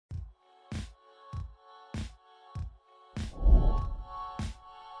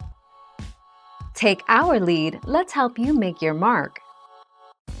Take our lead, let's help you make your mark.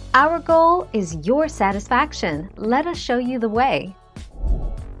 Our goal is your satisfaction. Let us show you the way.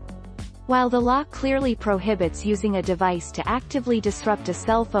 While the law clearly prohibits using a device to actively disrupt a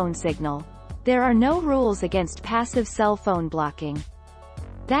cell phone signal, there are no rules against passive cell phone blocking.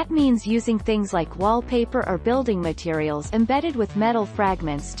 That means using things like wallpaper or building materials embedded with metal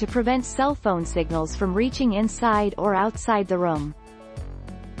fragments to prevent cell phone signals from reaching inside or outside the room.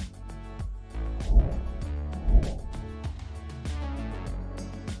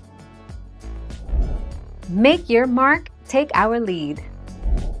 Make your mark, take our lead.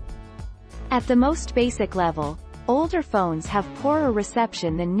 At the most basic level, older phones have poorer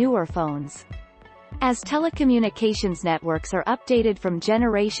reception than newer phones. As telecommunications networks are updated from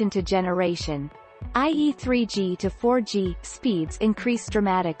generation to generation, i.e. 3G to 4G, speeds increase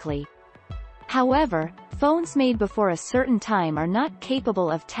dramatically. However, phones made before a certain time are not capable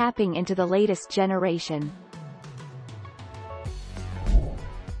of tapping into the latest generation.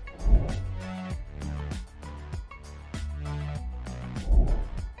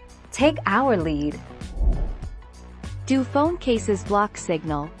 Take our lead. Do phone cases block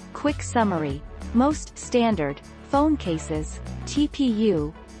signal? Quick summary. Most standard phone cases,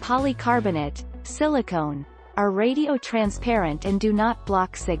 TPU, polycarbonate, silicone, are radio transparent and do not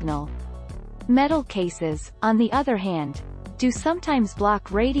block signal. Metal cases, on the other hand, do sometimes block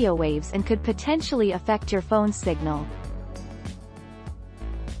radio waves and could potentially affect your phone signal.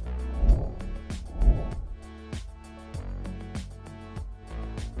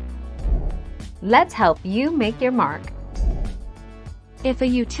 Let's help you make your mark. If a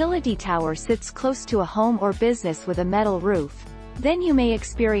utility tower sits close to a home or business with a metal roof, then you may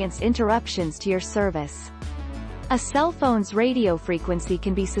experience interruptions to your service. A cell phone's radio frequency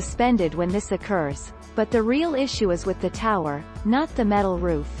can be suspended when this occurs, but the real issue is with the tower, not the metal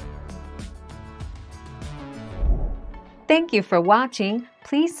roof. Thank you for watching.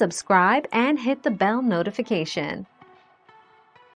 Please subscribe and hit the bell notification.